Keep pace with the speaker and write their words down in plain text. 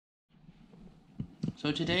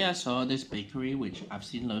So today I saw this bakery, which I've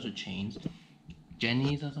seen loads of chains.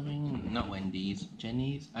 Jenny's or something? Not Wendy's.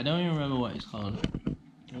 Jenny's? I don't even remember what it's called.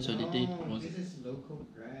 So they did. This is local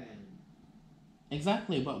brand.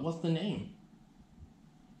 Exactly, but what's the name?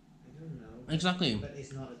 I don't know. Exactly. But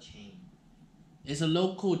it's not a chain. It's a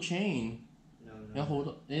local chain. No. Yeah, hold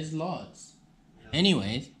on. There's lots. No.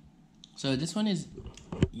 Anyways, so this one is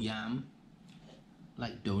yam,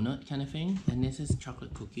 like donut kind of thing, and this is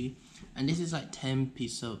chocolate cookie, and this is like 10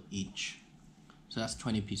 peso each, so that's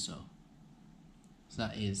 20 peso. So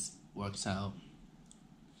that works out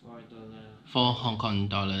 $4. $4 Hong Kong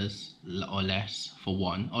dollars or less for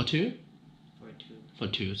one or two. For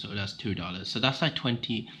two, so that's $2. So that's like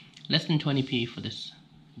less than 20p for this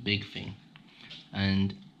big thing,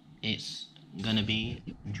 and it's gonna be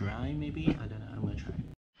dry maybe. I don't know. I'm gonna try.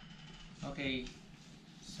 Okay,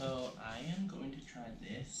 so I am going to try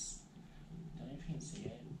this. Don't know if you can see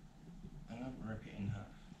it. I'm gonna rip it in half.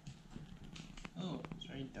 Oh, it's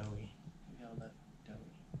very doughy. Maybe I'll let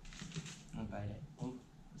doughy. I'll bite it. Oh,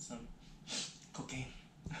 some cookie.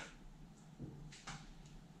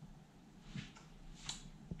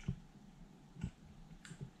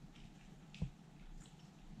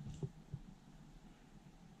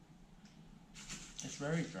 It's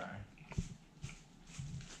very dry.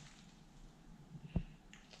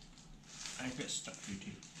 I get stuck to your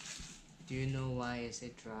teeth. Do you know why is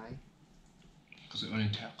it dry? Because it only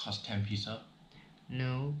costs 10 peso.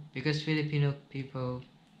 No, because Filipino people,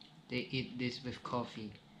 they eat this with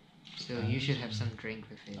coffee. So you should have some drink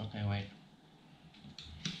with it. Okay, wait.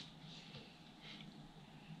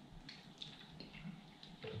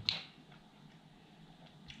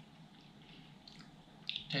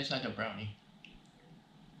 Tastes like a brownie.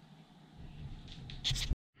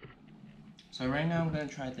 So right now I'm gonna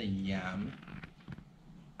try the yam.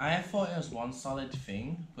 I thought it was one solid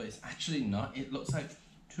thing, but it's actually not. It looks like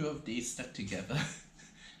two of these stuck together.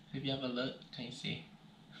 If you have a look, can you see?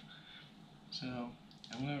 So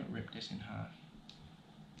I'm gonna rip this in half.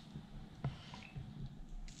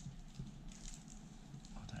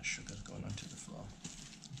 Oh, that sugar's going onto the floor.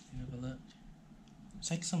 Can you have a look?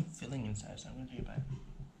 It's like some filling inside, so I'm gonna take it back.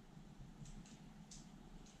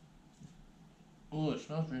 Oh, it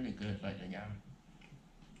smells really good, like the yam.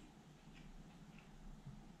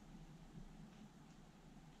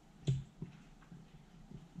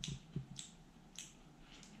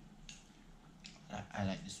 I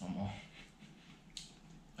like this one more.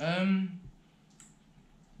 I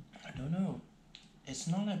don't know. It's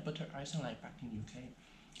not like butter icing like back in UK.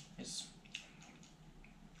 It's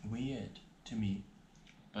weird to me,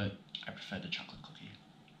 but I prefer the chocolate cookie.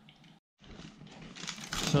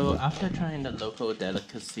 So after trying the local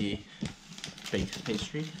delicacy baked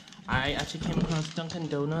pastry, I actually came across Dunkin'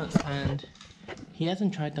 Donuts, and he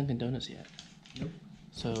hasn't tried Dunkin' Donuts yet. Nope.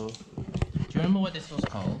 So, do you remember what this was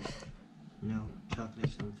called? No, chocolate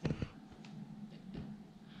something.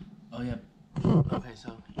 Oh yeah. Okay,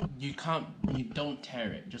 so you don't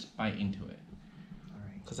tear it, just bite into it.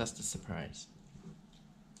 Alright. Because that's the surprise.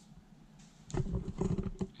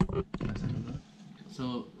 Let's have a look.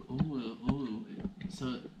 So, so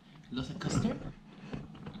it looks like custard?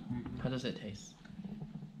 How does it taste?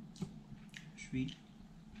 Sweet.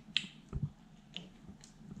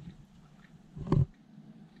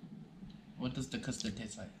 What does the custard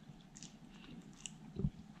taste like?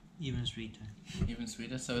 Even sweeter. Even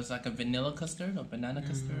sweeter? So it's like a vanilla custard or banana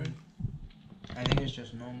custard? I think it's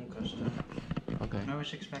just normal custard. Okay. I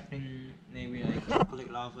was expecting maybe like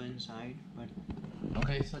chocolate lava inside, but...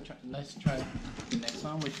 Okay, so let's try the next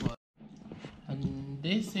one, which was... And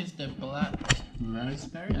this is the black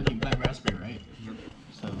raspberry? I think black raspberry, right? Yep.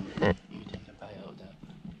 So, you take a bite of that.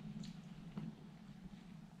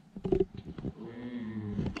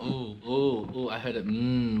 Oh, I heard it.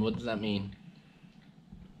 What does that mean?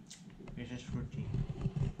 This is fruity.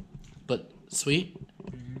 But sweet?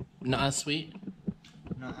 Not as sweet?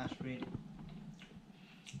 Not as sweet.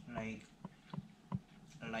 Like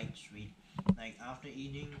light sweet. Like after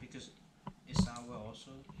eating, because it's sour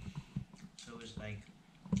also, so it's like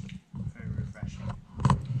very refreshing.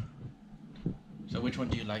 So which one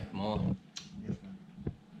do you like more? This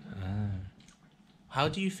one. How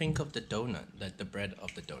do you think of the donut, like the bread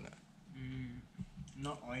of the donut?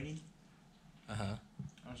 Not oily. Uh-huh.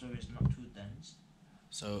 Also, it's not too dense.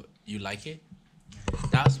 So you like it?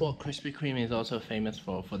 That's what Krispy Kreme is also famous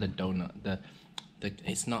for the donut.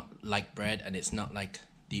 It's not like bread, and it's not like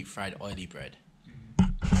deep fried oily bread.